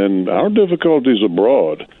 and our difficulties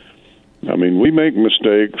abroad. I mean, we make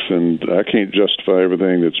mistakes, and I can't justify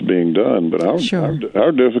everything that's being done. But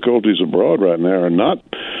our difficulties abroad right now are not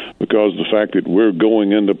because of the fact that we're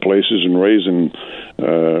going into places and raising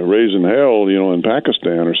hell, in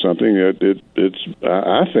Pakistan or something. I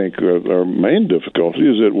think our main difficulty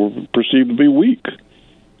is that we're perceived to be weak,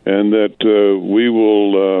 and that we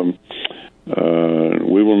will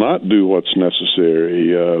not do what's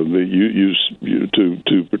necessary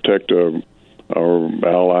to protect our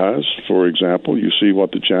allies. For example, you see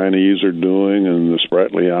what the Chinese are doing in the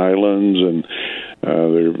Spratly Islands, and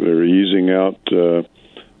they're easing out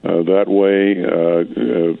that way.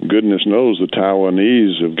 Goodness knows the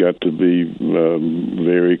Taiwanese have got to be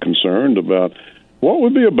very concerned about what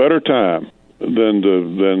would be a better time than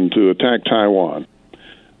to attack Taiwan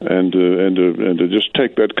and to just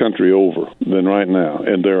take that country over than right now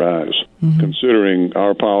in their eyes, considering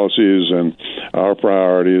our policies and our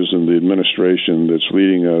priorities and the administration that's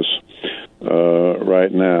leading us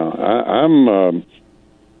right now.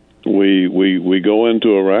 We go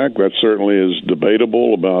into Iraq. That certainly is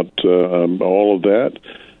debatable about all of that.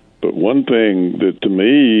 But one thing that to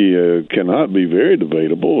me cannot be very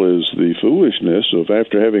debatable is the foolishness of,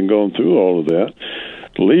 after having gone through all of that,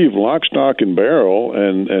 leave lock, stock, and barrel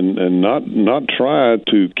and not try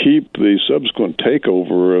to keep the subsequent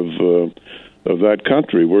takeover of that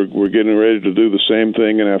country. We're getting ready to do the same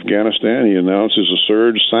thing in Afghanistan. He announces a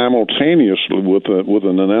surge simultaneously with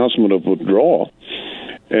an announcement of withdrawal.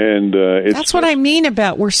 And that's what I mean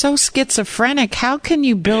about we're so schizophrenic. How can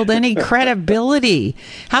you build any credibility?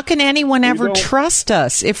 How can anyone ever trust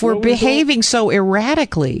us if we're behaving so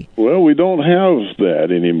erratically? Well, we don't have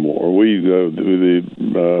that anymore.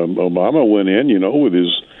 Obama went in,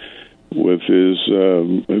 with his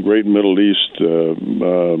great Middle East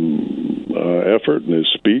effort and his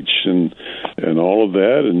speech and all of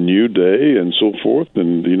that, and New Day and so forth.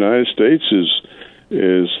 And the United States is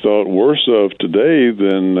thought worse of today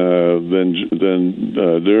than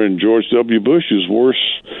during George W. Bush's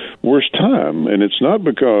worst time. And it's not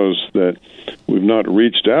because that we've not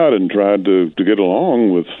reached out and tried to get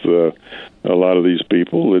along with a lot of these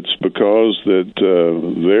people. It's because that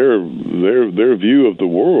their view of the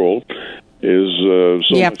world is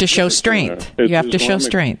you have to show strength. You have to show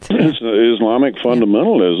strength. It's Islamic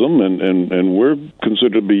fundamentalism, and we're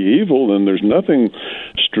considered to be evil, and there's nothing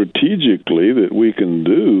strategically that we can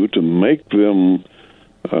do to make them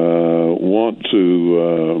want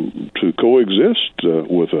to coexist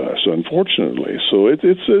with us, unfortunately. So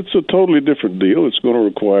it's a totally different deal. It's going to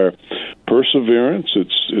require perseverance.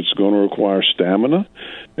 It's going to require stamina,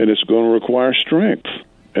 and it's going to require strength.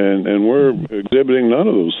 And we're exhibiting none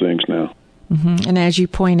of those things now. Mm-hmm. And as you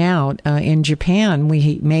point out, in Japan,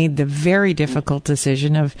 we made the very difficult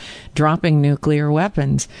decision of dropping nuclear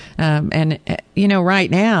weapons.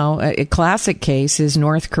 Right now, a classic case is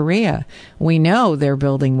North Korea. We know they're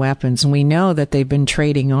building weapons, and we know that they've been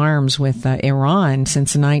trading arms with Iran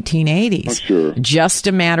since the 1980s. Sure. Just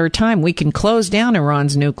a matter of time. We can close down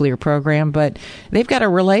Iran's nuclear program, but they've got a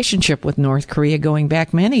relationship with North Korea going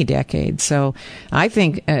back many decades. So I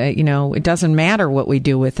think, it doesn't matter what we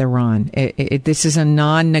do with Iran. This is a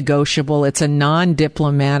non-negotiable, it's a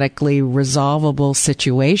non-diplomatically resolvable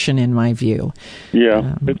situation, in my view.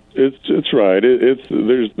 Yeah, it's right.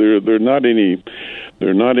 There are not any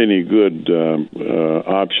good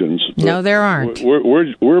options. No, there aren't.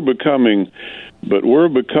 We're becoming,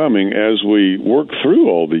 as we work through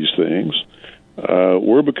all these things,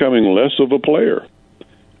 we're becoming less of a player.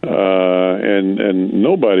 And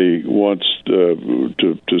nobody wants to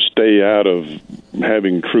stay out of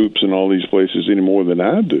having troops in all these places any more than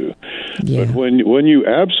I do. Yeah. But when you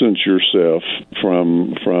absence yourself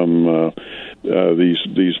from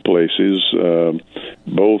these places,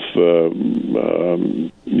 both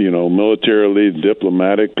militarily,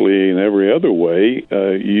 diplomatically, and every other way,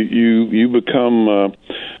 you become.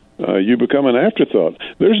 You become an afterthought.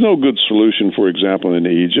 There's no good solution, for example, in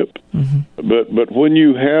Egypt. Mm-hmm. But when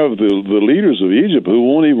you have the leaders of Egypt who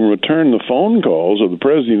won't even return the phone calls of the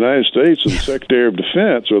President of the United States or the Secretary of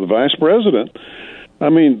Defense or the Vice President, I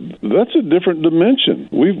mean, that's a different dimension.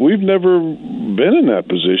 We've never been in that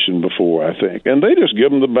position before, I think. And they just give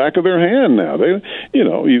them the back of their hand now. We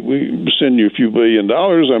send you a few $1 billion.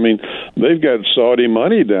 I mean, they've got Saudi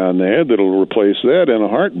money down there that'll replace that in a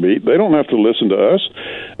heartbeat. They don't have to listen to us.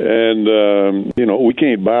 And, we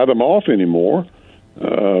can't buy them off anymore,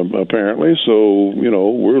 apparently. So,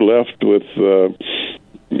 we're left with...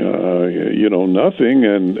 nothing,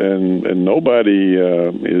 and nobody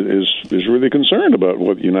is really concerned about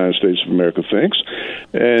what the United States of America thinks.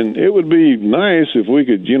 And it would be nice if we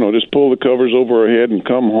could, just pull the covers over our head and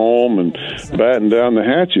come home and batten down the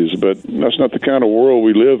hatches. But that's not the kind of world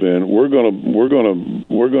we live in. We're gonna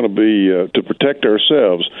be to protect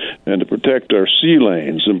ourselves and to protect our sea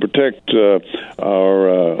lanes and protect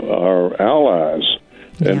our allies.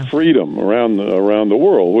 And freedom around the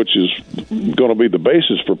world, which is going to be the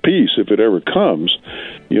basis for peace if it ever comes.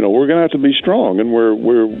 We're going to have to be strong, and we're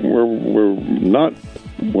not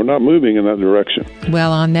moving in that direction.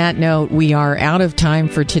 Well, on that note, we are out of time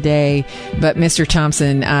for today. But Mr.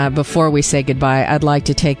 Thompson, before we say goodbye, I'd like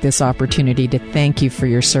to take this opportunity to thank you for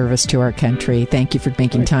your service to our country. Thank you for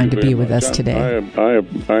making time to be with us today.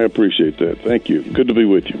 I appreciate that. Thank you. Good to be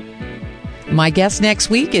with you. My guest next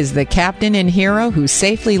week is the captain and hero who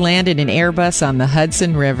safely landed an Airbus on the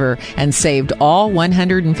Hudson River and saved all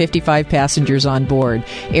 155 passengers on board.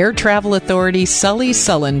 Air Travel Authority Sully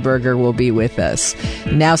Sullenberger will be with us.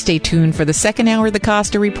 Now stay tuned for the second hour of the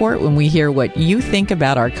Costa Report when we hear what you think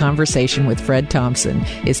about our conversation with Fred Thompson.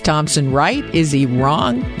 Is Thompson right? Is he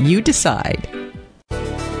wrong? You decide.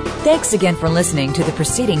 Thanks again for listening to the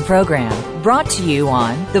preceding program, brought to you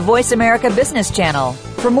on the Voice America Business Channel.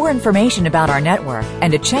 For more information about our network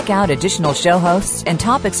and to check out additional show hosts and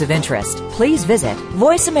topics of interest, please visit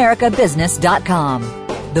voiceamericabusiness.com.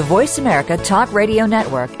 The Voice America Talk Radio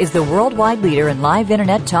Network is the worldwide leader in live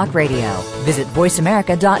Internet talk radio. Visit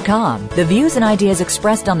voiceamerica.com. The views and ideas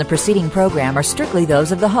expressed on the preceding program are strictly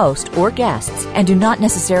those of the host or guests and do not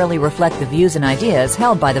necessarily reflect the views and ideas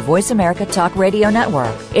held by the Voice America Talk Radio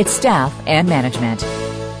Network, its staff, and management.